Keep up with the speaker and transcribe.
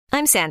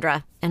I'm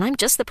Sandra, and I'm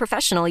just the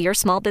professional your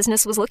small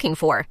business was looking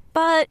for.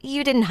 But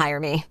you didn't hire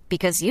me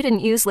because you didn't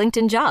use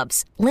LinkedIn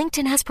Jobs.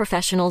 LinkedIn has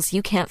professionals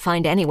you can't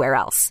find anywhere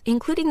else,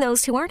 including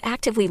those who aren't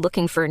actively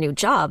looking for a new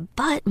job,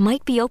 but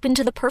might be open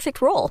to the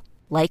perfect role,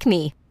 like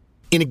me.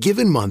 In a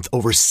given month,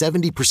 over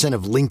 70%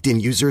 of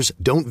LinkedIn users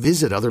don't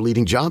visit other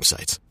leading job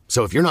sites.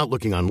 So if you're not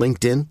looking on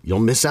LinkedIn, you'll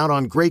miss out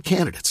on great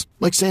candidates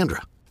like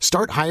Sandra.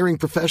 Start hiring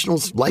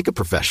professionals like a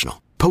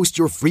professional. Post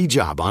your free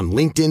job on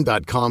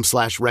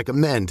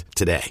linkedin.com/recommend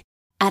today.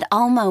 At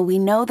Alma, we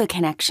know the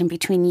connection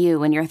between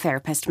you and your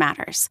therapist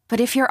matters. But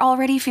if you're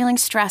already feeling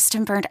stressed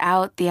and burnt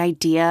out, the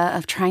idea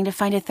of trying to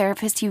find a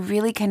therapist you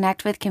really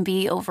connect with can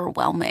be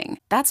overwhelming.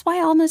 That's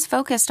why Alma's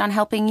focused on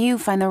helping you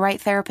find the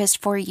right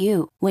therapist for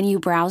you. When you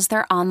browse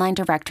their online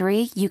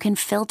directory, you can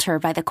filter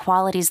by the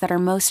qualities that are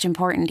most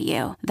important to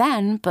you.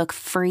 Then book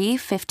free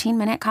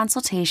 15-minute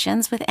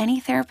consultations with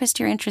any therapist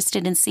you're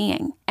interested in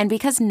seeing. And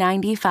because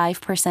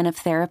 95% of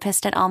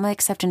therapists at Alma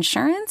accept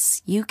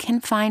insurance, you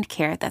can find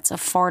care that's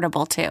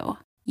affordable too.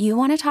 You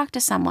want to talk to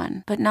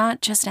someone, but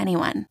not just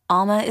anyone.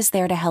 Alma is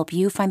there to help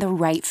you find the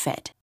right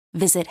fit.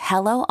 Visit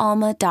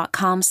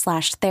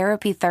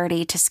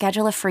helloalma.com/therapy30 to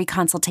schedule a free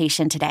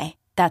consultation today.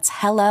 That's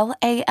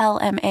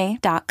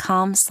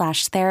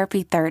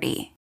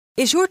helloalma.com/therapy30.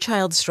 Is your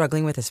child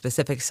struggling with a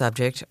specific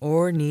subject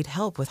or need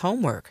help with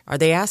homework? Are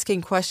they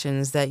asking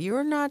questions that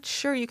you're not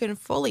sure you can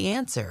fully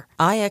answer?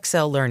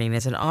 IXL Learning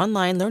is an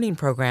online learning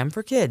program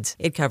for kids.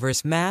 It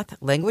covers math,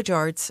 language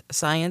arts,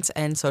 science,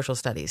 and social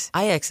studies.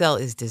 IXL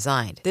is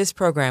designed. This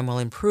program will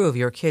improve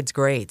your kids'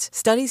 grades.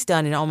 Studies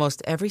done in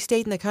almost every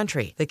state in the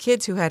country. The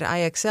kids who had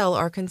IXL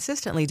are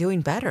consistently doing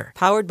better.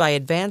 Powered by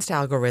advanced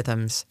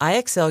algorithms,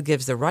 IXL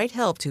gives the right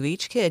help to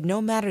each kid no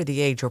matter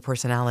the age or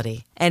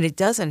personality. And it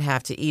doesn't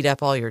have to eat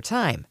up all your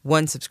time.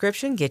 One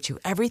subscription gets you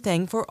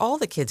everything for all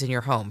the kids in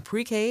your home,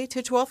 pre-K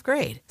to 12th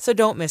grade. So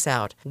don't miss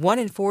out. 1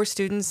 in 4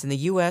 students in the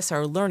U.S.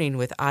 are learning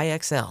with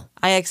IXL.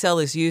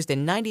 IXL is used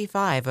in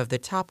 95 of the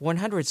top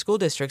 100 school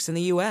districts in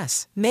the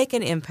U.S. Make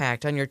an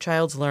impact on your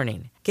child's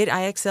learning. Get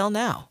IXL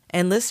now.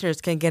 And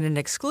listeners can get an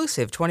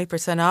exclusive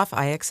 20% off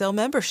IXL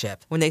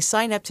membership when they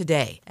sign up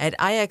today at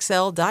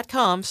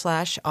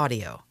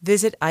IXL.com/audio.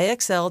 Visit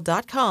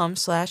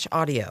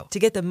IXL.com/audio to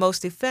get the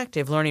most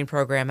effective learning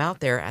program out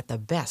there at the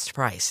best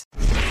price.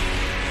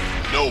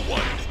 No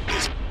one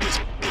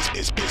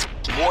is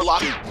more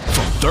locked in.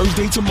 From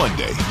Thursday to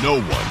Monday,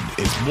 no one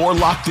is more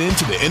locked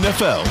into the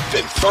NFL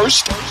than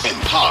First and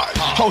Pod.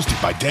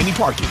 Hosted by Danny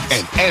Parkins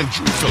and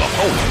Andrew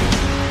Filippone.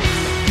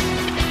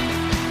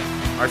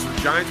 All right, so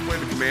the Giants play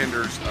the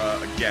Commanders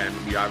again.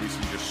 We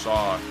obviously just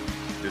saw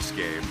this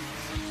game.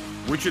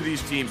 Which of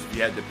these teams, if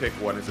you had to pick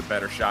one, has a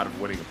better shot of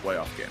winning a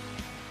playoff game?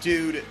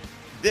 Dude,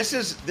 this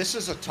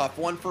is a tough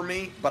one for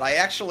me, but I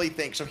actually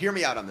think so. Hear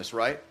me out on this,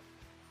 right?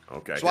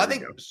 Okay. So I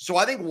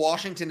think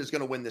Washington is going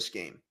to win this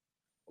game,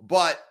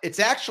 but it's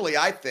actually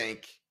I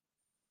think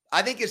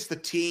it's the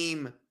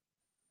team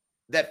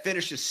that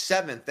finishes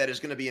 7th that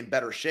is going to be in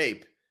better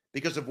shape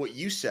because of what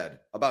you said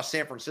about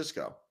San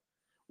Francisco.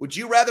 Would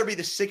you rather be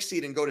the 6th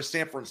seed and go to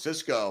San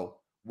Francisco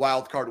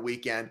wild card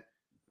weekend,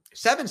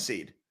 7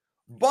 seed?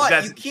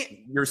 But you can't.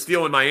 You're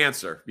stealing my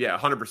answer. Yeah,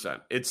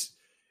 100%. It's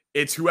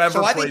whoever.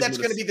 So I think that's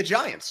going to be the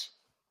Giants.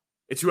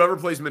 It's whoever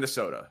plays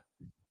Minnesota.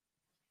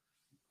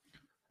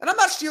 And I'm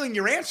not stealing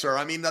your answer.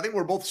 I mean, I think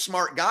we're both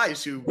smart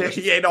guys who.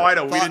 Yeah, no, I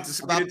know. We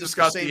didn't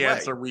discuss the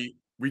answer. Way.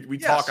 We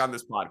talk on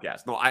this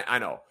podcast. No, I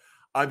know.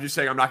 I'm just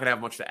saying I'm not going to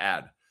have much to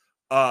add.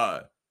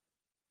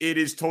 It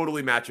is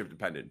totally matchup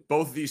dependent.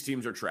 Both of these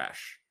teams are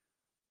trash.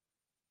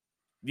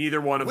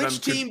 Neither one of them.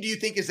 Which team do you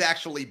think is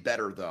actually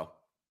better, though,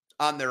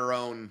 on their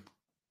own?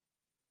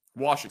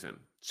 Washington.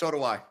 So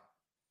do I.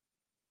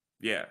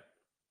 Yeah,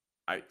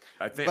 I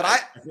think.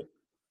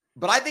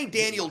 But I think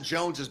Daniel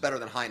Jones is better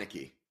than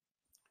Heineke.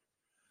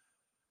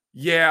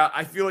 Yeah,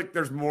 I feel like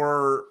there's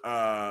more.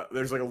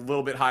 There's like a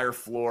little bit higher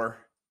floor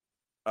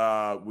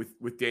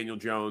with Daniel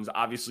Jones.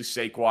 Obviously,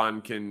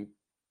 Saquon can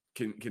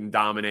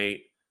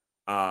dominate.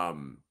 I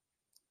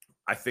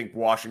think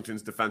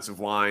Washington's defensive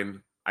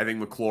line. I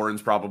think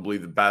McLaurin's probably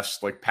the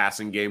best like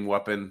passing game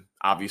weapon,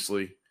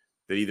 obviously,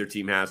 that either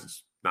team has.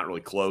 It's not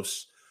really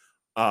close.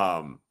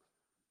 So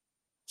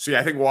yeah,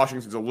 I think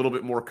Washington's a little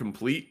bit more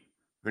complete.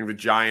 I think the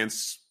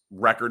Giants'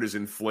 record is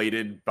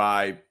inflated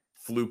by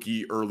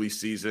fluky early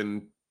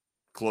season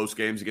close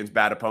games against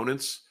bad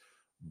opponents.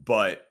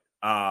 But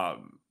yeah,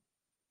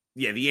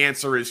 the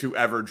answer is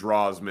whoever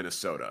draws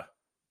Minnesota.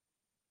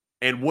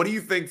 And what do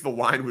you think the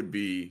line would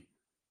be?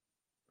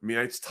 I mean,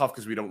 it's tough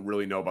because we don't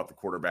really know about the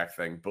quarterback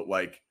thing, but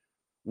like,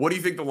 what do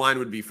you think the line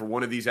would be for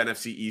one of these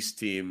NFC East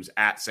teams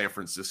at San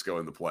Francisco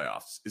in the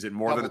playoffs? Is it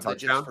more than a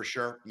touchdown? For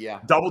sure. Yeah.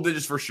 Double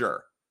digits for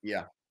sure.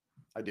 Yeah,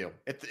 I do.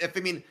 If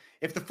the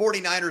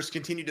 49ers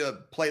continue to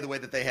play the way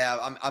that they have,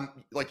 I'm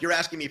like, you're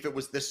asking me if it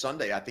was this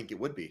Sunday, I think it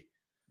would be.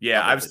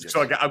 Yeah. I was at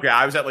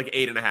like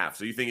 8.5.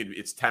 So you think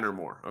it's 10 or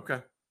more.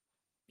 Okay.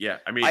 Yeah.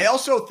 I mean, I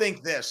also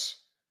think this,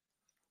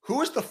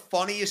 who is the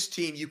funniest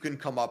team you can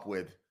come up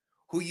with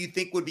who you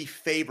think would be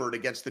favored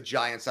against the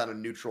Giants on a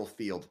neutral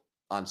field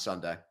on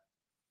Sunday?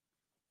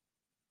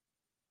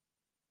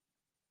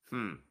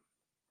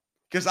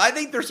 Because I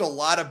think there's a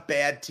lot of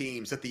bad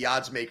teams that the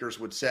odds makers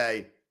would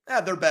say,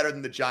 they're better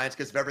than the Giants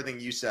because of everything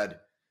you said.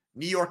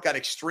 New York got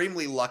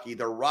extremely lucky.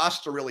 Their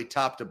roster, really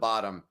top to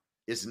bottom,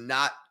 is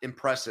not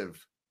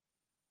impressive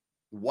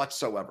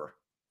whatsoever.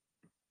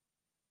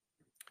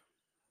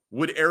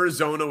 Would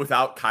Arizona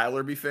without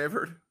Kyler be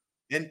favored?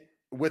 And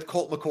with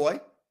Colt McCoy?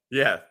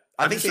 Yeah.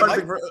 I think they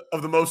might.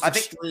 Of the most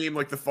extreme,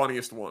 like the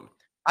funniest one.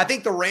 I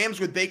think the Rams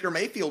with Baker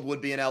Mayfield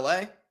would be in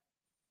LA.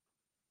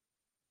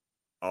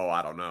 Oh,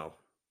 I don't know.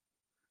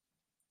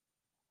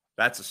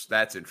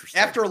 That's interesting.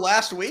 After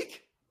last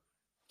week?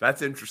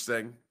 That's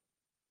interesting.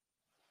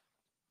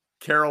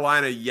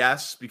 Carolina,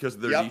 yes, because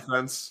of their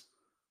defense.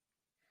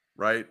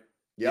 Right?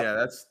 Yep.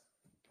 Yeah,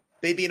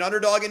 they'd be an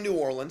underdog in New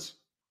Orleans.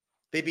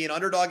 They'd be an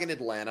underdog in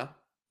Atlanta.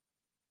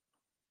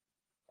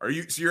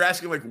 So you're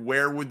asking, like,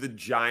 where would the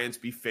Giants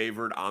be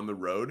favored on the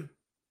road?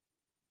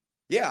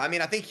 Yeah, I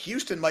mean, I think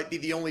Houston might be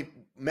the only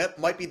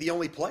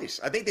place.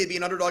 I think they'd be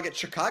an underdog at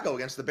Chicago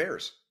against the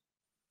Bears.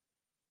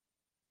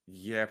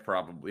 Yeah,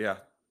 probably.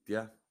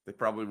 Yeah, they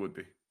probably would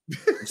be.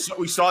 So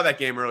we saw that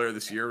game earlier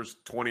this year. It was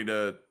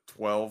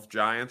 20-12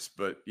 Giants,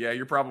 but yeah,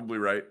 you're probably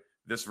right.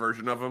 This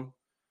version of them.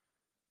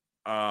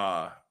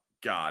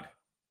 God.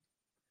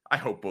 I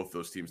hope both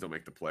those teams don't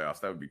make the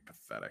playoffs. That would be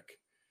pathetic.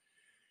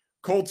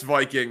 Colts,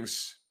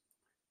 Vikings.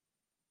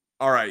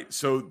 All right,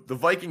 so the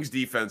Vikings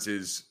defense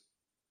is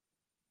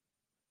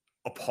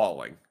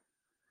appalling.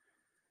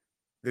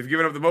 They've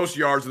given up the most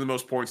yards and the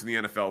most points in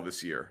the NFL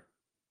this year.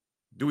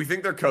 Do we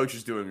think their coach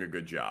is doing a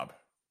good job?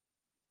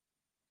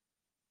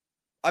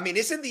 I mean,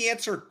 isn't the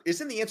answer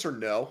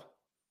no?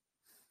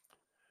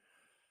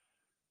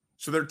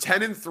 So they're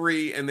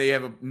 10-3 and they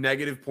have a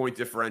negative point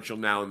differential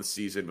now in the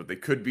season, but they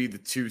could be the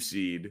 2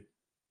 seed.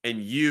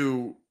 And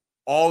you,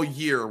 all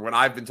year, when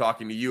I've been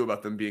talking to you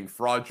about them being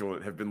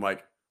fraudulent, have been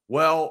like,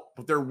 well,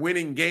 but they're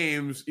winning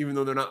games even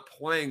though they're not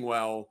playing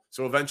well.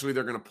 So eventually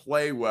they're going to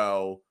play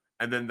well,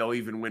 and then they'll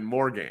even win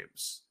more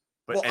games.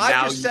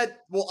 I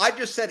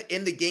just said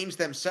in the games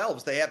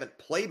themselves, they haven't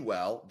played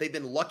well. They've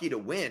been lucky to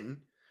win,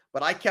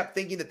 but I kept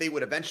thinking that they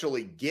would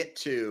eventually get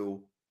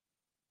to,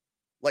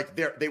 like,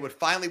 they would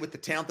finally, with the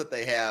talent that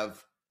they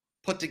have,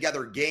 put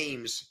together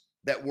games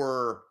that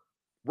were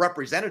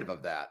representative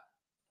of that.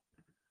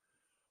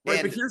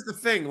 Right, but here's the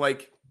thing,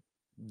 like,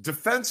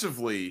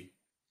 defensively,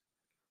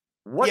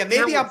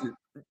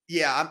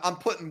 I'm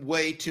putting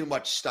way too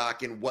much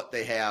stock in what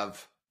they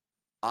have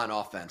on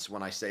offense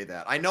when I say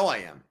that. I know I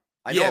am.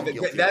 I'm guilty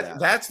of that.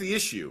 That's the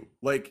issue.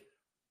 Like,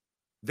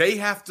 they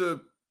have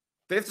to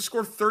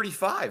score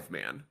 35,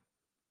 man.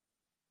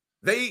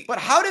 But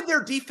how did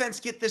their defense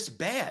get this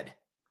bad?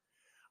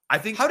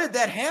 How did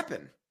that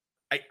happen?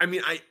 I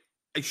mean, I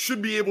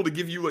should be able to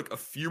give you like a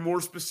few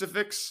more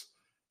specifics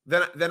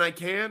than I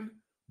can,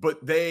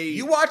 but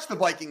you watch the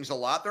Vikings a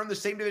lot. They're in the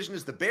same division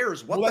as the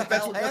Bears. What the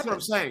hell happened? That's what I'm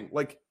saying.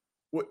 Like,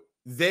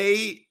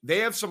 they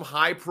have some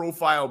high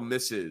profile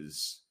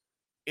misses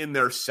in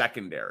their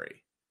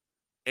secondary.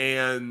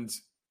 And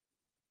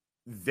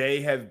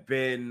they have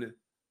been,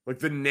 like,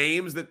 the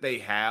names that they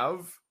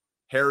have,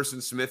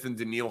 Harrison Smith and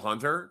Danielle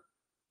Hunter,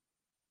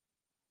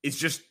 it's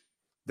just,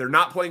 they're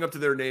not playing up to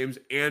their names,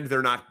 and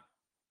they're not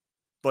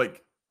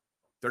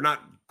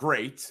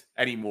great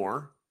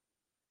anymore.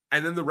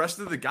 And then the rest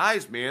of the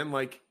guys, man,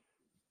 like,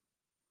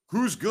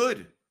 who's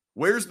good?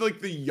 Where's, like,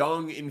 the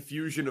young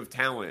infusion of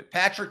talent?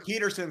 Patrick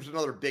Peterson's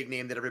another big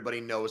name that everybody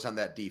knows on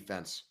that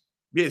defense.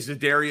 Yeah,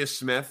 Zadarius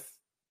Smith.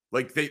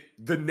 Like,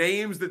 the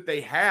names that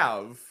they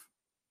have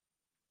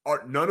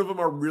are, none of them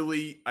are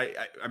really, I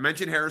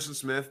mentioned Harrison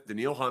Smith,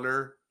 Danielle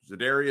Hunter,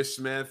 Zadarius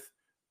Smith,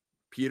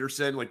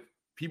 Peterson. Like,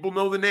 people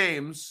know the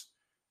names,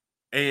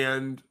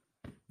 and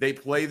they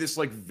play this,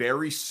 like,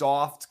 very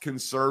soft,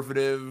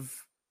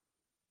 conservative,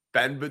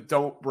 bend but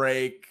don't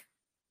break,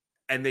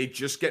 and they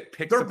just get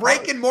picked apart. They're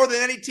breaking breaking more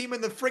than any team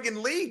in the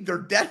friggin' league. They're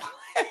dead.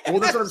 Well,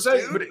 that's what I'm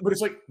saying. But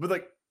it's like,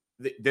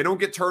 they don't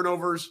get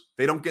turnovers.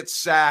 They don't get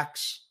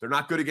sacks. They're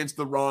not good against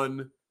the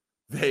run.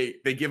 They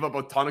give up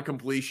a ton of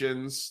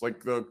completions.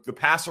 Like, the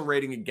passer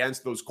rating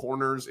against those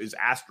corners is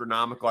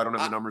astronomical. I don't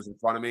have the numbers in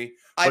front of me.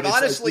 I've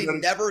honestly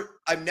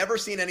never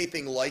seen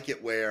anything like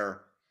it,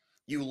 where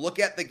you look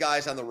at the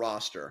guys on the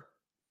roster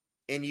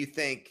and you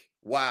think,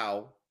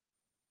 wow,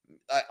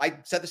 I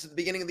said this at the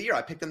beginning of the year.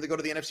 I picked them to go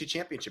to the NFC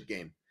Championship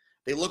game.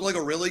 They look like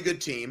a really good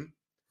team.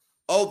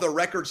 Oh, the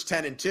record's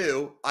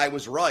 10-2. I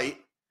was right.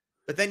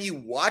 But then you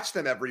watch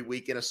them every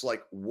week, and it's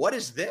like, what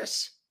is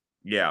this?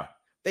 Yeah.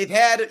 They've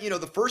had,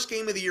 the first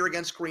game of the year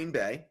against Green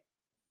Bay.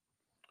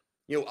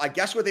 I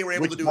guess what they were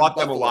able to do brought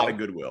them a lot of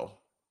goodwill.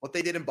 What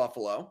they did in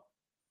Buffalo.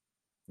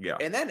 Yeah.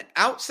 And then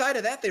outside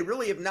of that, they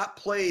really have not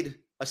played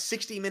a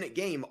 60-minute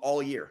game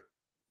all year.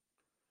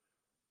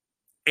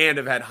 And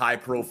have had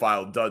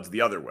high-profile duds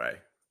the other way.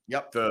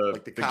 Yep.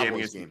 The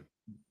Cowboys game.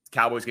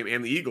 Cowboys game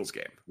and the Eagles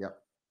game. Yep.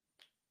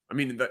 I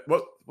mean,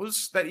 what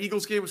was that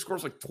Eagles game with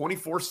scores like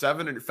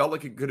 24-7, and it felt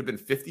like it could have been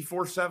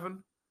 54-7?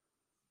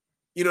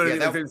 You know what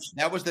I mean?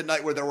 That was the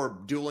night where there were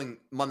dueling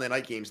Monday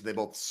night games, and they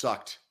both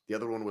sucked. The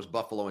other one was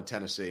Buffalo and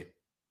Tennessee.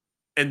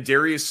 And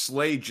Darius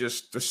Slay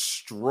just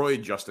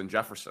destroyed Justin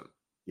Jefferson.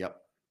 Yep.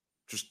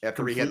 Just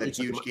After he had that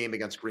huge game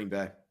against Green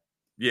Bay.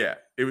 Yeah.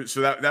 It was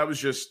so that was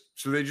just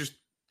so they just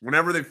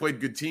whenever they played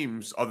good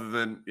teams, other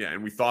than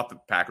and we thought the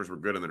Packers were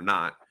good and they're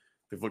not,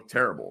 they've looked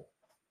terrible.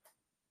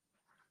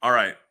 All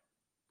right.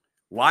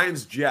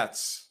 Lions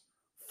Jets,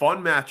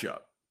 fun matchup.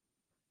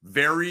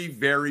 Very,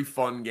 very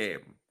fun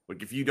game.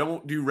 Like if you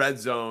don't do red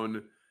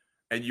zone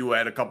and you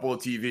had a couple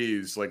of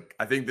TVs, like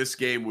I think this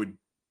game would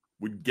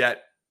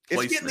get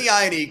placement. It's getting the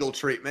Iron Eagle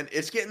treatment.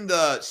 It's getting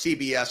the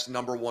CBS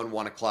number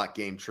 1 o'clock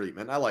game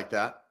treatment. I like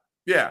that.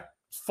 Yeah.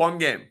 Fun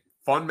game.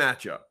 Fun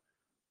matchup.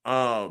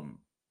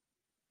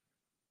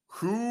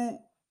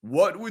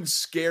 What would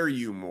scare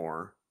you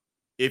more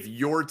if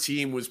your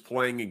team was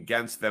playing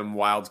against them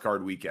wild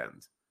card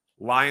weekend?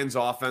 Lions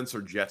offense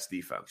or Jets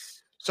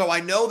defense? So I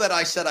know that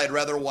I said I'd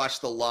rather watch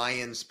the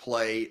Lions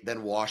play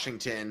than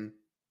Washington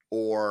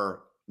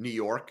or New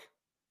York.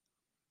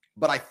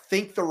 But I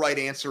think the right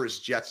answer is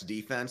Jets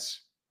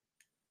defense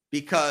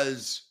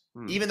because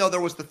even though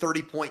there was the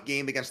 30-point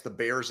game against the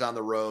Bears on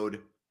the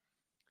road,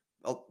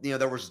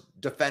 there was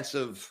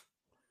defensive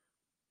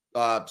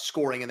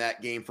scoring in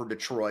that game for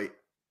Detroit.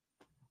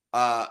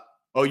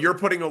 You're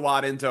putting a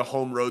lot into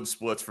home road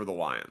splits for the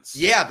Lions.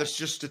 Yeah,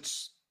 it's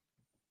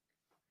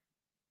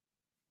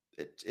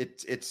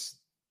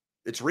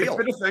real. It's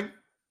been a thing.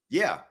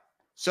 Yeah.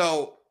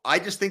 So I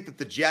just think that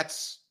the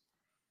Jets,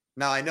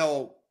 now I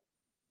know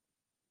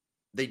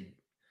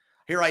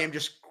here I am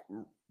just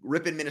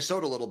ripping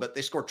Minnesota a little bit.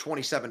 They scored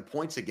 27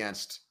 points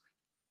against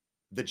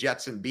the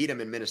Jets and beat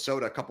them in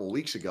Minnesota a couple of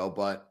weeks ago,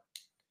 but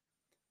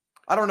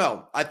I don't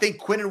know. I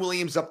think Quinnen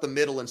Williams up the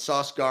middle and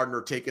Sauce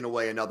Gardner taking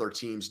away another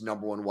team's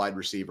number 1 wide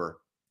receiver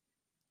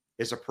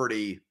is a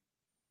pretty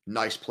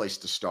nice place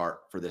to start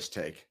for this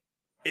take.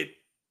 It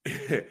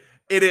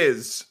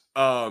is.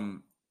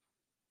 And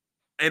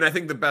I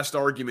think the best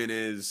argument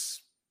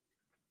is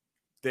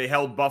they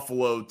held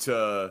Buffalo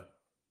to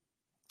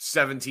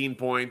 17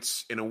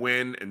 points in a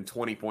win and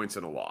 20 points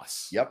in a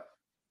loss. Yep.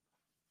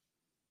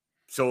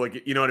 So,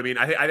 like, you know what I mean?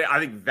 I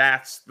think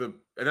that's in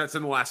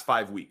the last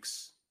 5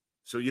 weeks.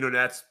 So,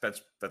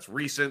 that's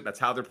recent. That's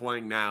how they're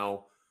playing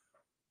now.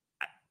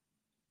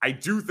 I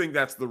do think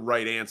that's the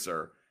right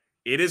answer.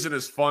 It isn't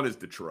as fun as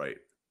Detroit.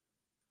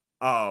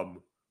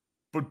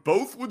 But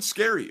both would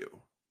scare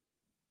you.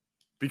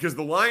 Because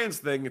the Lions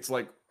thing, it's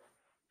like, I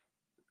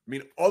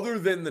mean, other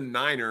than the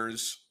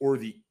Niners or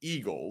the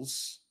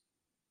Eagles,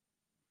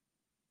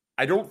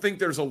 I don't think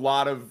there's a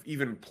lot of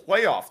even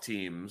playoff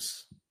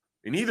teams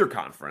in either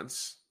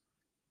conference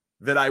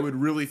that I would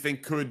really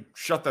think could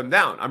shut them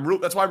down.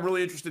 That's why I'm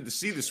really interested to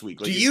see this week.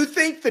 Do you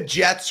think the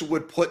Jets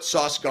would put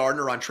Sauce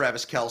Gardner on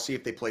Travis Kelce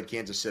if they played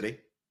Kansas City?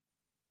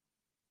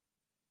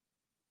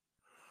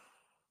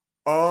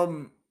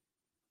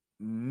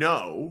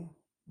 No,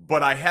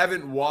 but I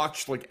haven't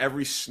watched like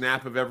every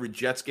snap of every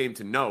Jets game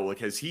to know. Like,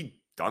 has he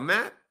done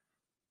that?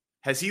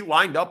 Has he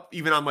lined up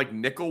even on like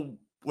nickel?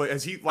 Like,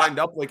 has he lined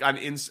up like on?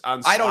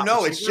 I don't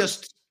know.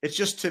 Receivers? It's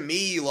just to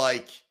me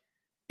like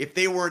if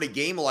they were in a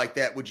game like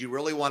that, would you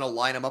really want to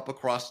line them up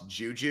across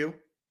Juju?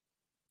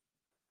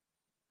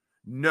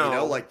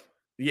 No,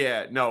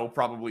 no,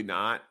 probably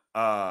not.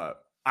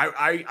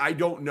 I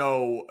don't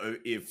know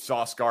if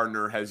Sauce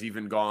Gardner has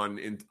even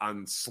gone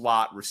on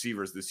slot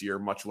receivers this year,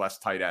 much less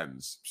tight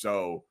ends.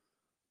 So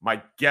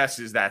my guess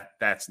is that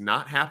that's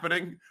not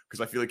happening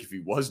because I feel like if he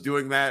was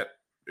doing that,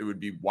 it would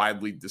be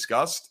widely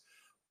discussed.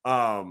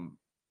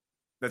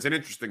 That's an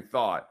interesting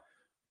thought.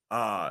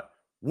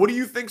 What do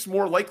you think's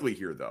more likely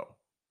here, though?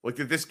 Like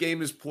that this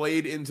game is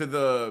played into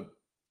the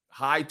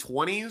high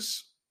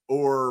 20s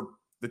or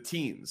the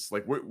teens?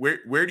 Like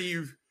where do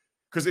you?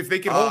 Because if they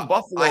can hold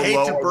Buffalo, I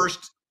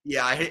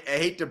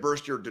hate to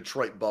burst your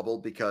Detroit bubble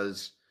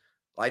because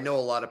I know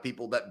a lot of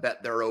people that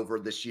bet they're over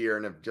this year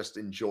and have just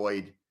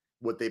enjoyed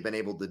what they've been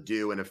able to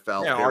do and have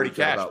felt very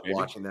good about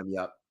watching them.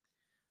 Yep.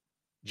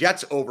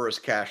 Jets over is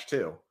cash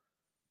too,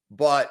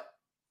 but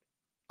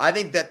I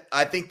think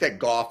that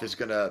Goff is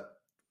going to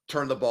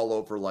turn the ball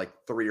over like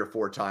 3 or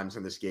 4 times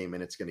in this game,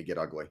 and it's going to get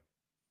ugly.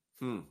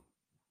 We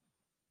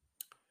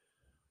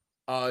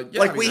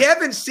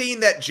haven't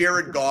seen that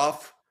Jared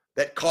Goff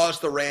that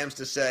caused the Rams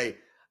to say,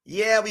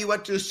 yeah, we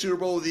went to a Super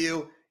Bowl with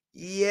you.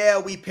 Yeah,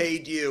 we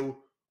paid you,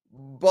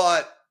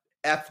 but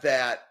F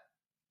that,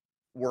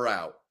 we're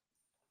out.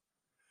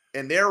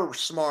 And they're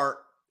smart,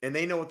 and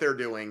they know what they're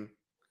doing.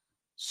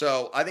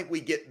 So I think we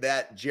get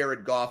that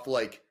Jared Goff,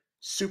 like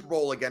Super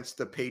Bowl against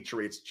the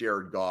Patriots,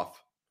 Jared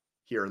Goff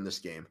here in this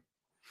game.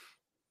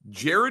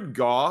 Jared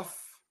Goff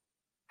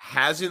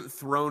hasn't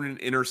thrown an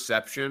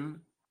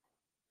interception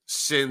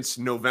since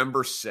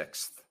November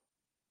 6th.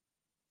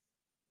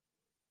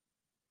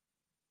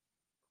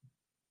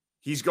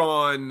 He's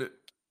gone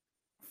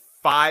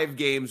 5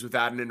 games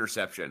without an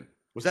interception.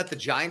 Was that the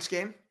Giants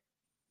game?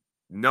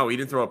 No, he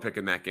didn't throw a pick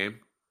in that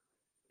game.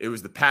 It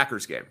was the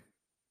Packers game.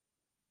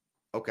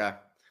 Okay.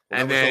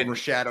 Well, and that was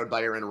overshadowed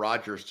by Aaron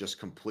Rodgers just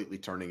completely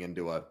turning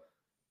into a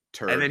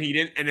turd. And then he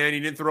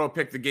didn't throw a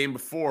pick the game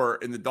before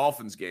in the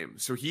Dolphins game.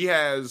 So he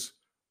has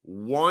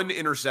 1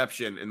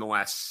 interception in the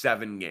last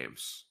 7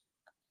 games.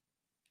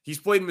 He's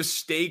played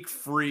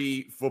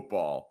mistake-free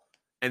football,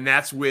 and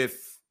that's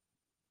with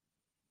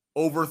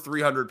over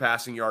 300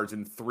 passing yards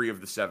in 3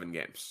 of the 7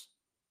 games.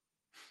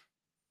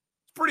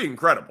 It's pretty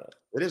incredible.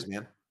 It is,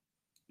 man.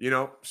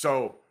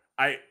 So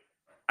I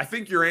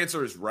think your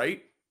answer is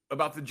right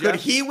about the Jets. Could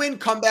he win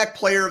Comeback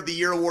Player of the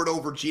Year award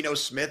over Geno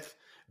Smith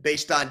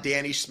based on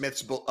Danny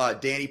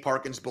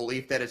Parkin's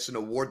belief that it's an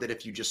award that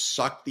if you just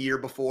sucked the year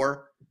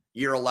before,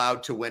 you're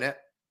allowed to win it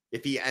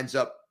if he ends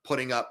up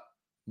putting up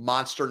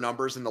monster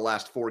numbers in the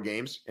last 4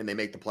 games and they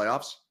make the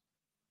playoffs?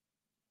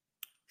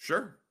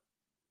 Sure.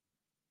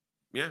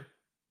 Yeah.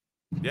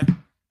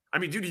 I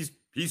mean, dude,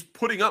 he's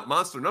putting up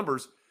monster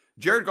numbers.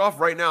 Jared Goff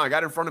right now, I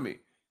got it in front of me.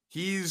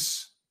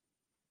 He's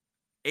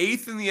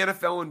 8th in the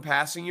NFL in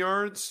passing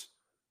yards,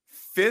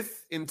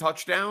 5th in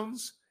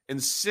touchdowns, and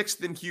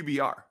 6th in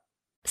QBR.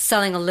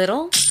 Selling a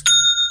little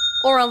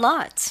or a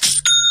lot?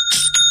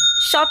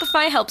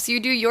 Shopify helps you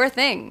do your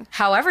thing,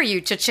 however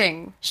you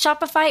cha-ching.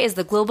 Shopify is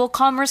the global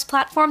commerce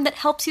platform that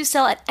helps you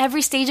sell at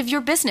every stage of your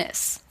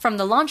business. From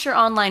the launch your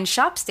online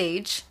shop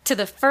stage, to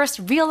the first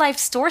real-life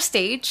store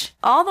stage,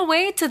 all the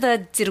way to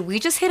the did we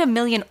just hit 1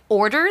 million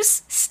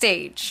orders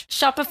stage.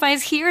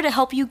 Shopify's here to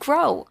help you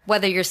grow.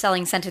 Whether you're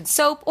selling scented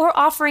soap or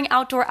offering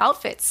outdoor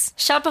outfits,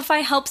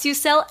 Shopify helps you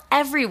sell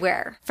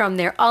everywhere. From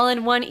their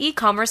all-in-one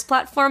e-commerce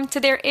platform to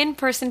their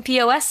in-person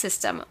POS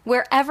system.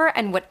 Wherever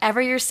and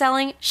whatever you're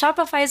selling,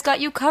 Shopify's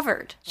got you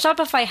covered.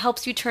 Shopify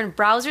helps you turn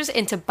browsers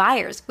into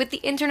buyers with the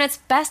internet's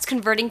best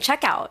converting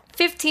checkout.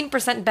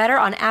 15% better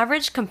on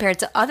average compared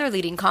to other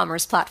leading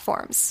commerce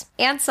platforms.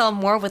 And sell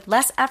more with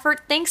less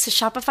effort thanks to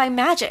Shopify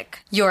Magic,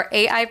 your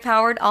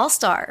AI-powered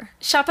all-star.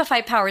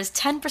 Shopify powers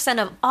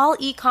 10% of all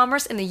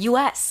e-commerce in the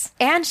U.S.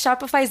 And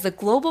Shopify is the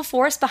global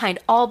force behind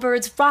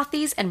Allbirds,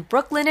 Rothy's, and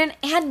Brooklinen,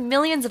 and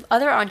millions of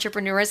other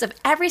entrepreneurs of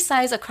every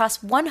size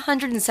across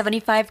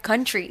 175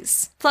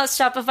 countries. Plus,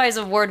 Shopify's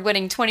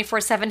award-winning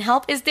 24/7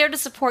 help is there to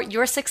support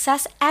your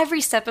success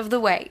every step of the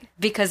way.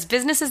 Because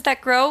businesses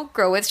that grow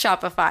with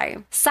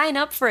Shopify. Sign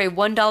up for a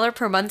 $1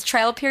 per month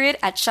trial period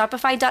at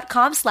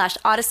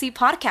shopify.com/Odyssey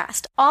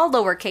Podcast, all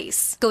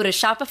lowercase. Go to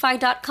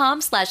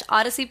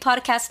shopify.com/Odyssey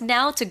Podcast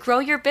now to grow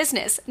your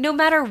business, no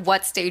matter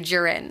what stage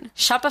you're in.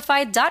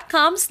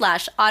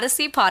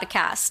 Shopify.com/Odyssey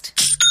Podcast.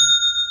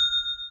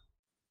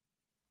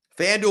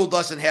 FanDuel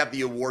doesn't have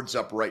the awards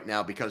up right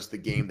now because of the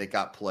game that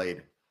got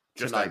played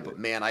tonight. But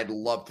man, I'd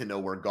love to know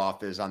where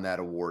Goff is on that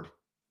award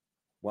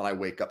when I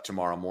wake up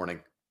tomorrow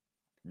morning.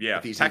 Yeah,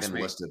 if he's text even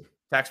me. listed.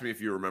 Text me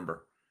if you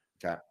remember.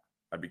 Okay.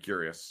 I'd be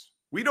curious.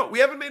 We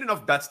haven't made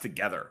enough bets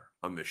together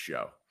on this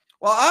show.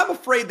 Well, I'm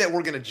afraid that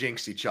we're going to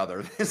jinx each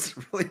other. This is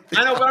really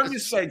I know, but I'm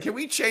just saying, can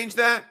we change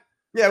that?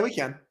 Yeah, we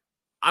can.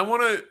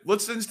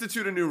 Let's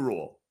institute a new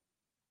rule.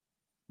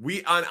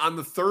 We on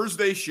the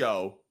Thursday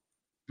show,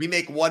 we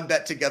make one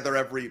bet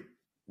together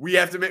we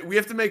have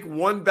to make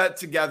one bet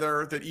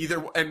together that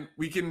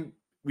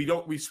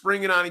we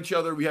spring it on each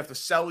other. We have to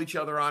sell each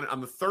other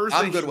on the Thursday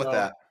show. I'm good with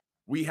that.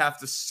 We have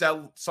to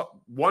sell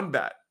one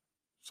bet.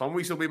 Some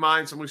weeks it'll be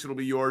mine, some weeks it'll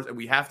be yours, and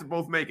we have to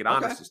both make it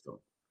on the system.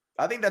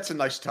 I think that's a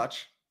nice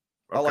touch.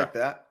 Okay. I like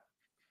that.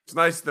 It's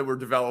nice that we're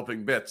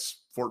developing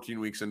bits 14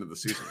 weeks into the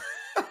season.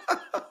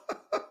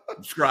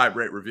 Subscribe,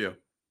 rate, review.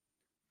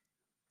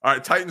 All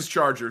right, Titans,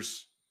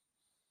 Chargers.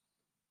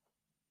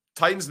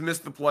 Titans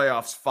missed the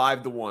playoffs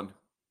 5-1.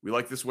 We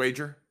like this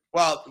wager?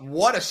 Well,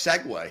 what a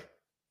segue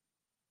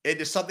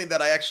into something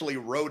that I actually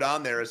wrote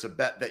on there as a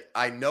bet that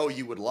I know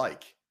you would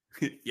like.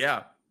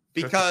 Yeah.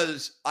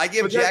 Because I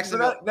give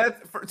Jacksonville...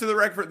 To the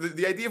record,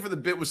 the idea for the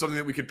bit was something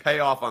that we could pay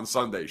off on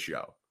Sunday's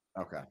show.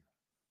 Okay.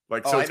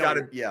 It's got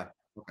to... Yeah.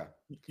 Okay.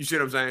 You see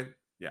what I'm saying?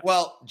 Yeah.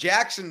 Well,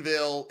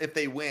 Jacksonville, if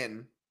they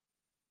win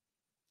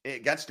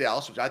against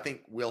Dallas, which I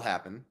think will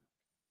happen,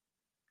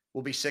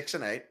 will be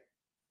 6-8.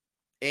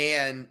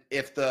 And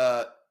if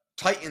the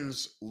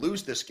Titans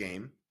lose this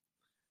game,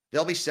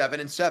 they'll be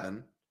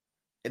 7-7.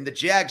 And the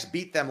Jags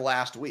beat them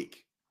last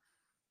week.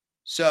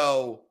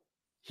 So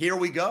here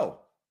we go.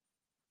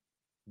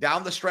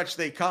 Down the stretch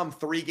they come,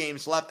 3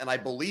 games left, and I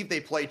believe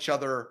they play each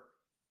other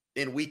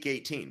in week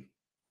 18,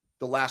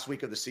 the last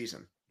week of the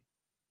season.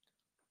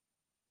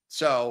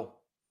 So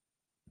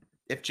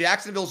if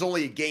Jacksonville's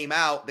only a game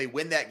out, they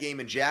win that game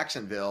in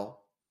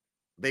Jacksonville,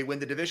 they win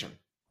the division.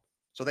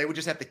 So they would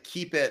just have to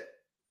keep it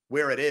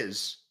where it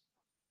is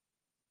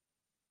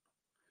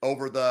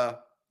over the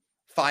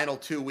final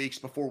 2 weeks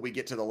before we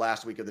get to the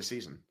last week of the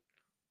season.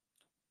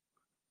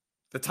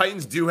 The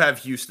Titans do have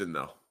Houston,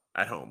 though,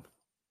 at home.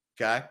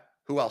 Okay.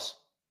 Who else?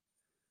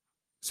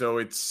 So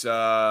it's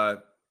at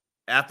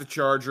the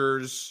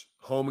Chargers,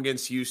 home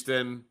against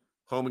Houston,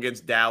 home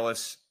against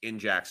Dallas, in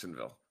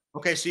Jacksonville.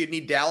 Okay, so you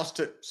need Dallas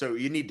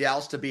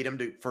to beat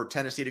them for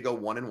Tennessee to go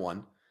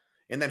 1-1.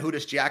 And then who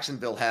does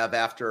Jacksonville have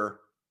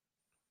after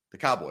the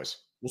Cowboys?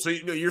 Well, so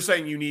you're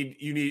saying you need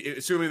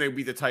assuming they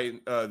beat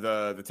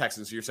the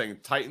Texans, so you're saying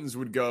Titans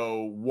would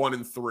go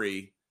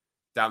 1-3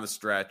 down the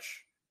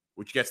stretch,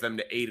 which gets them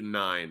to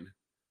 8-9. And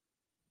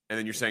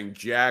then you're saying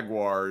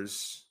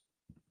Jaguars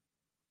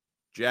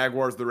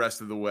Jaguars the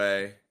rest of the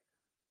way.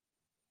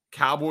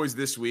 Cowboys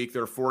this week,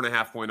 they're a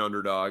 4.5-point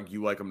underdog.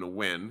 You like them to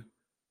win.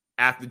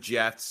 At the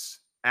Jets,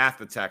 at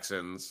the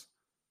Texans,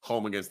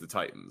 home against the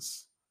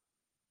Titans.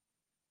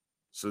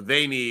 So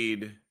they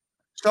need.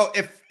 So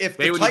if they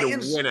the would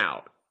Titans need to win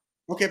out.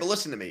 Okay, but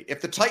listen to me. If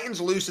the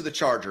Titans lose to the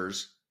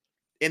Chargers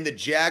and the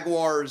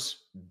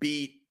Jaguars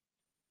beat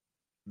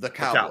the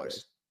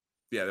Cowboys,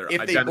 yeah,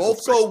 if they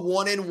both go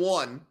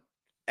 1-1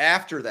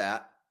 after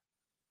that,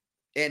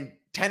 and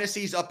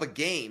Tennessee's up a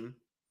game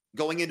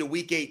going into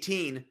Week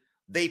 18,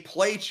 they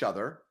play each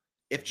other.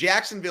 If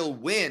Jacksonville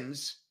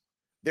wins,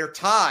 they're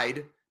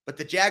tied, but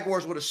the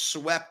Jaguars would have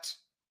swept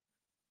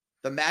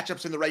the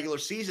matchups in the regular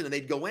season and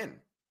they'd go in.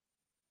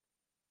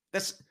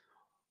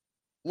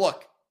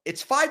 Look,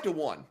 it's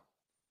 5-1.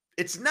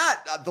 It's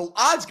not, the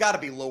odds got to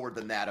be lower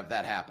than that of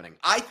that happening,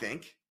 I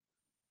think.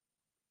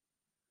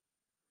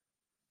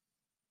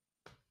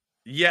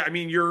 Yeah, I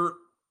mean,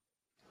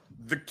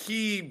 the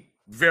key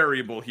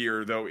variable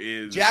here, though,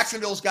 is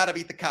Jacksonville's got to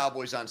beat the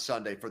Cowboys on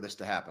Sunday for this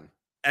to happen.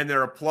 And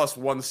they're a plus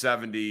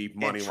 170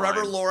 money line.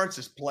 Trevor Lawrence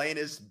is playing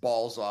his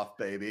balls off,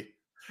 baby.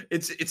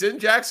 It's in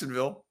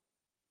Jacksonville.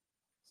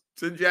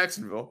 It's in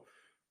Jacksonville.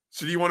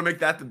 So do you want to make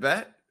that the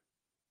bet?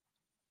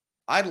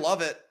 I'd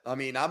love it. I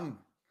mean, do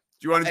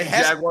you want to do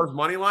Jaguars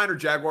money line or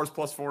Jaguars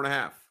plus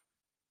 4.5?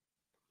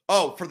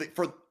 Oh,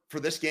 for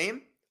this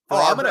game?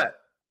 I'm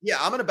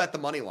gonna bet the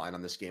money line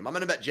on this game. I'm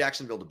gonna bet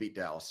Jacksonville to beat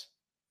Dallas.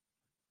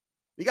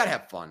 You gotta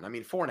have fun. I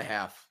mean,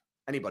 4.5.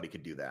 Anybody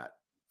could do that.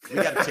 We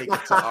gotta take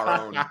it to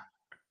our own.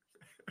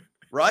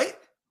 Right?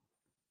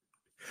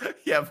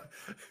 Yeah,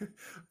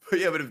 but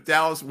if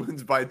Dallas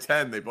wins by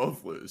 10, they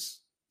both lose.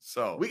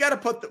 So we gotta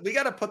put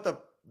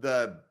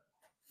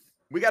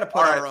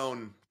our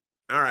own.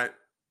 All right.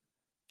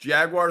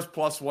 Jaguars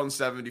plus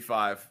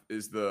 175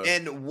 is the.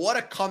 And what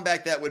a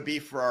comeback that would be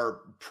for our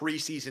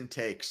preseason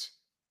takes.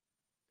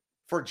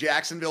 For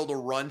Jacksonville to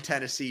run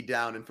Tennessee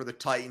down and for the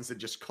Titans to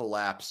just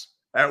collapse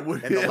in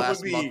the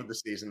last month of the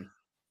season.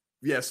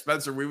 Yeah,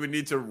 Spencer, we would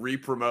need to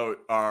re-promote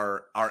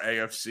our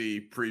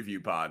AFC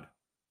preview pod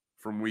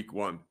from week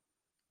 1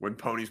 when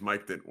Pony's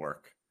mic didn't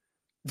work.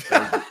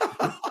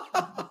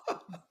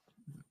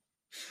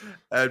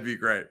 That'd be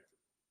great.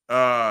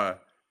 All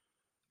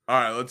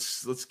right,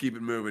 let's keep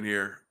it moving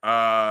here.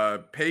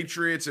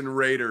 Patriots and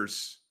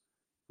Raiders.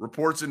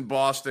 Reports in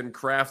Boston,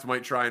 Kraft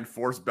might try and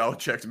force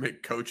Belichick to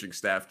make coaching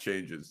staff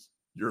changes.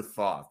 Your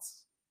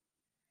thoughts?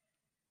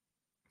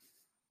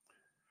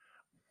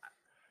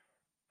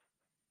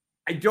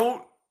 I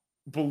don't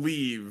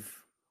believe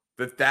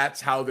that that's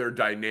how their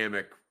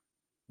dynamic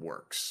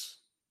works.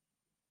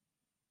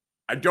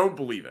 I don't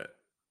believe it.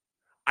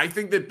 I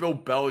think that Bill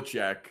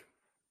Belichick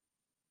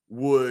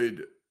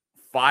would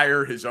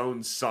fire his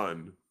own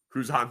son,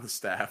 who's on the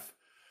staff,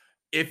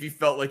 if he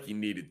felt like he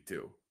needed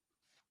to.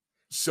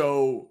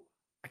 So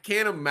I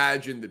can't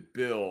imagine that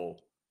Bill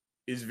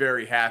is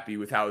very happy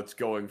with how it's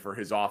going for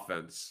his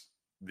offense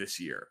this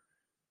year.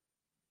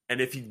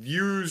 And if he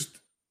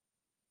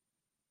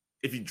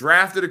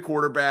drafted a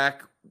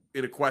quarterback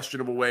in a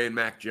questionable way in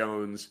Mac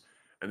Jones,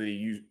 and then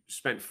he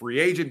spent free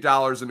agent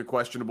dollars in a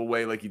questionable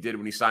way like he did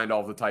when he signed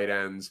all the tight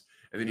ends,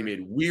 and then he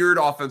made weird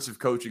offensive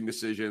coaching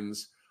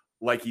decisions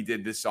like he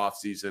did this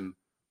offseason,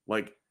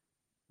 like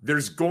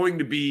there's going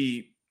to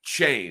be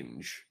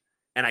change.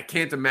 And I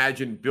can't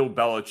imagine Bill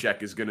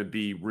Belichick is going to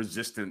be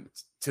resistant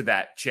to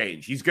that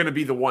change. He's going to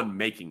be the one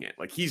making it.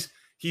 Like he's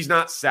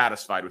not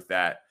satisfied with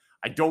that.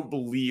 I don't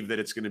believe that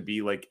it's going to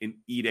be like an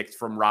edict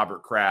from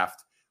Robert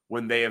Kraft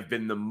when they have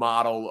been the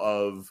model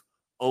of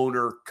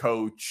owner,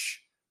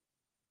 coach,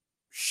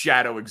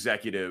 shadow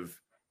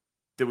executive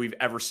that we've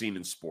ever seen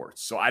in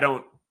sports. So I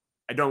don't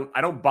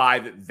buy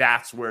that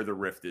that's where the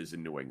rift is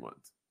in New England.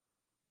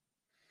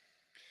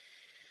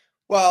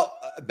 Well,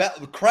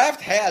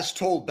 Kraft has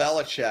told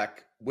Belichick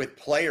with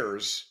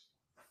players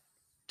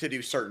to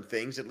do certain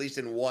things, at least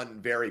in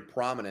one very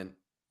prominent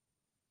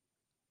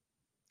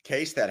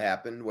case that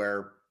happened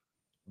where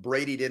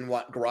Brady didn't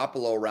want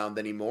Garoppolo around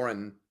anymore,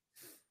 and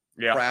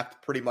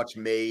Kraft pretty much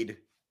made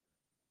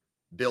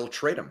Bill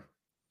trade him.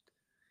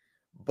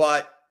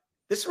 But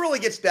this really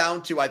gets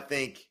down to, I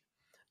think,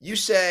 you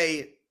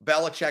say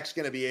Belichick's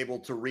going to be able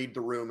to read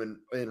the room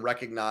and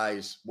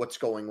recognize what's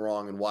going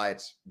wrong and why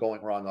it's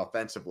going wrong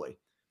offensively.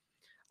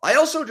 I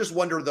also just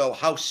wonder, though,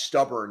 how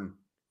stubborn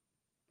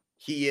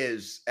he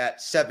is at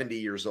 70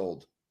 years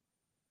old.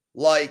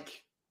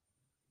 Like,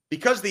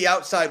 because the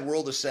outside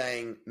world is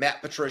saying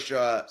Matt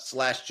Patricia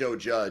 / Joe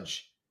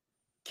Judge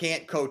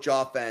can't coach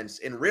offense.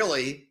 And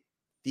really,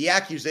 the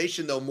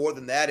accusation, though, more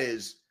than that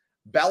is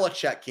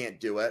Belichick can't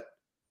do it,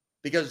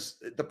 because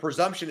the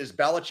presumption is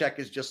Belichick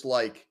is just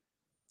like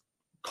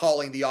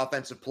calling the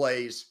offensive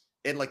plays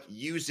and like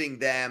using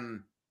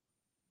them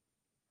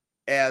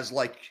as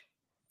like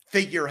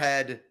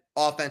figurehead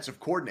offensive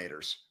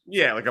coordinators.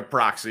 Yeah, like a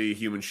proxy,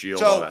 human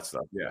shield, all that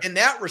stuff. Yeah. In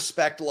that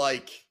respect,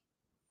 like,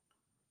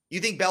 you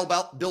think Bill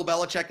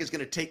Belichick is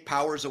going to take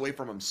powers away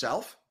from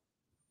himself?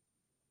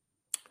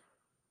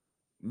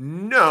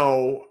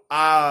 No.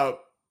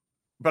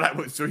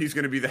 But so he's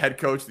going to be the head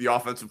coach, the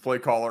offensive play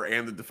caller,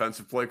 and the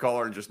defensive play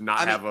caller, and just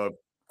not have a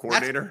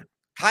coordinator?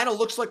 Kind of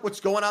looks like what's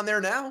going on there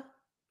now.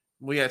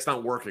 Well, yeah, it's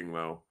not working,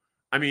 though.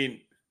 I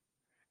mean,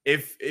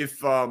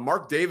 if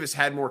Mark Davis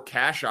had more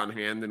cash on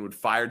hand and would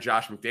fire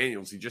Josh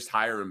McDaniels, he'd just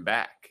hire him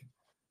back.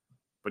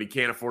 But he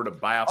can't afford to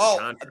buy out the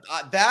contract.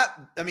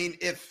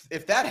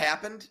 If that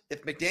happened,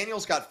 if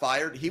McDaniels got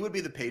fired, he would be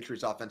the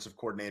Patriots offensive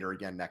coordinator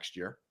again next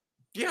year.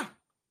 Yeah.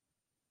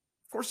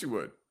 Of course he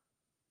would.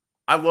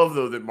 I love,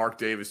 though, that Mark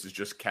Davis is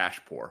just cash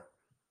poor.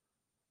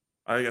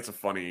 I think that's a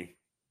funny,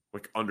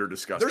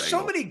 under-discussed There's angle.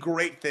 so many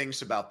great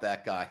things about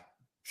that guy.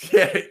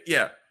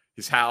 Yeah.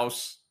 His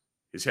house,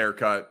 his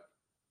haircut.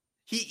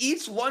 He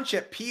eats lunch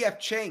at P.F.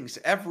 Chang's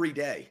every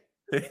day.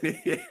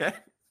 Yeah.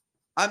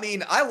 I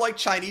mean, I like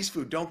Chinese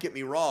food, don't get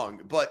me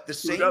wrong, but the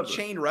same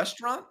chain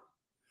restaurant?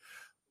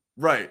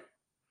 Right.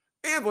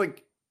 And,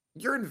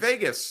 you're in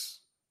Vegas.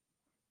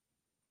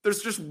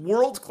 There's just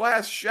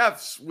world-class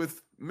chefs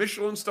with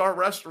Michelin star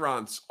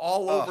restaurants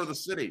all over the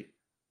city.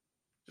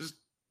 Just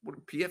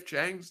P.F.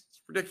 Chang's? It's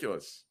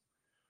ridiculous.